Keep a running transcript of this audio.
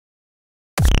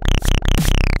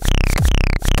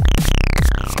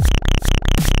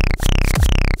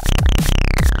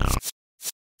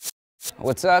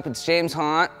What's up? It's James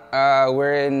Haunt.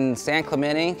 We're in San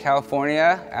Clemente,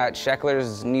 California at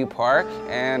Shecklers' new park,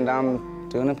 and I'm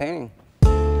doing a painting.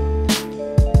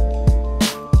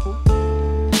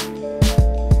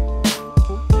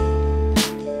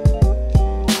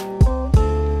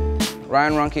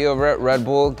 Ryan Runke over at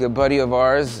Redbull, good buddy of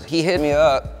ours, he hit me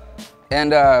up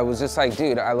and was just like,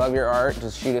 dude, I love your art,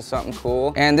 just shoot us something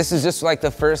cool. And this is just like the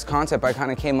first concept I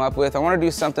kind of came up with. I want to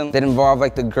do something that involved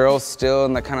like the girls still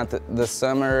and the kind of the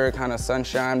summer kind of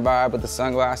sunshine vibe with the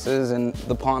sunglasses and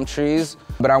the palm trees.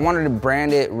 But I wanted to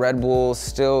brand it Red Bull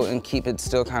still and keep it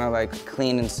still kind of like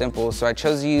clean and simple. So I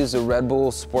chose to use the Red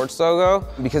Bull sports logo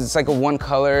because it's like a one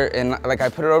color, and like I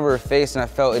put it over her face and I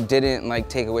felt it didn't like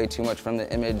take away too much from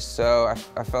the image. So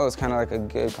I felt it was kind of like a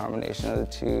good combination of the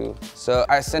two. So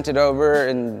I sent it over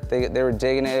and they were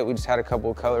digging it. We just had a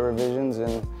couple of color revisions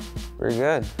and we're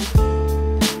good.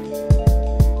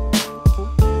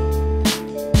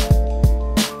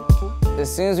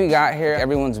 As soon as we got here,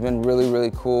 everyone's been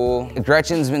really cool.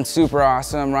 Gretchen's been super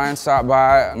awesome. Ryan stopped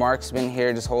by. Mark's been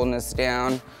here just holding us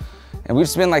down. And we've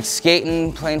just been like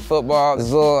skating, playing football,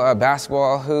 these little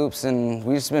basketball hoops, and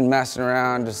we've just been messing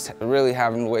around, just really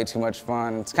having way too much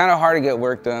fun. It's kind of hard to get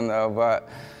work done though, but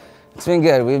it's been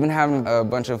good. We've been having a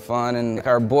bunch of fun, and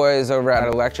our boys over at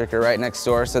Electric are right next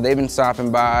door, so they've been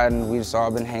stopping by and we've just all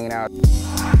been hanging out.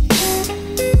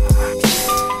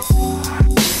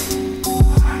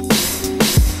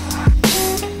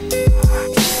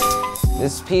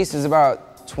 This piece is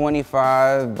about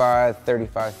 25 by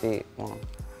 35 feet long.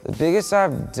 The biggest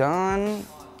I've done,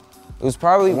 it was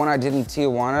probably one I did in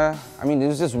Tijuana. I mean, it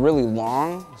was just really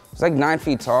long. It's like 9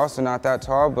 feet tall, so not that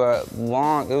tall, but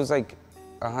long. It was like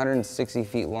 160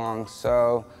 feet long.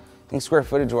 So I think square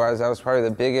footage wise, that was probably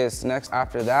the biggest. Next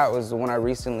after that was the one I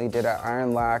recently did at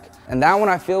Iron Lac. And that one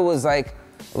I feel was like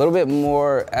a little bit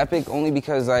more epic only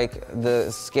because like the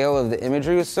scale of the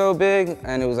imagery was so big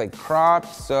and it was like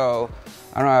cropped. So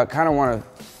I don't know, I kind of want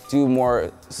to do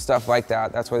more stuff like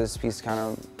that. That's why this piece is kind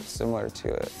of similar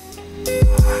to it.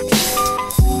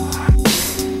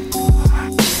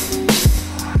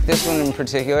 This one in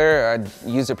particular, I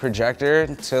used a projector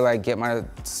to like get my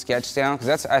sketch down, because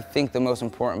that's, I think, the most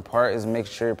important part is make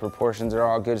sure your proportions are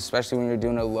all good, especially when you're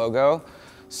doing a logo.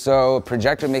 So a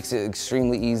projector makes it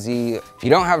extremely easy. If you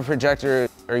don't have a projector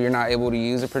or you're not able to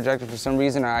use a projector for some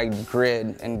reason, I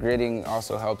grid, and gridding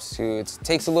also helps too. It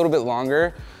takes a little bit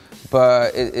longer,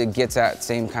 but it gets that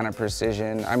same kind of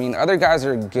precision. I mean, other guys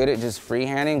are good at just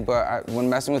freehanding, but when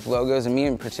messing with logos, and me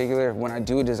in particular, when I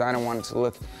do a design, I want it to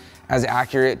look as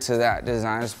accurate to that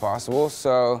design as possible.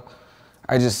 So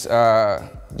I just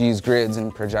use grids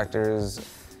and projectors.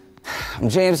 I'm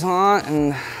James Haunt,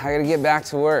 and I gotta get back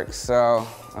to work, so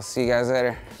I'll see you guys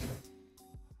later.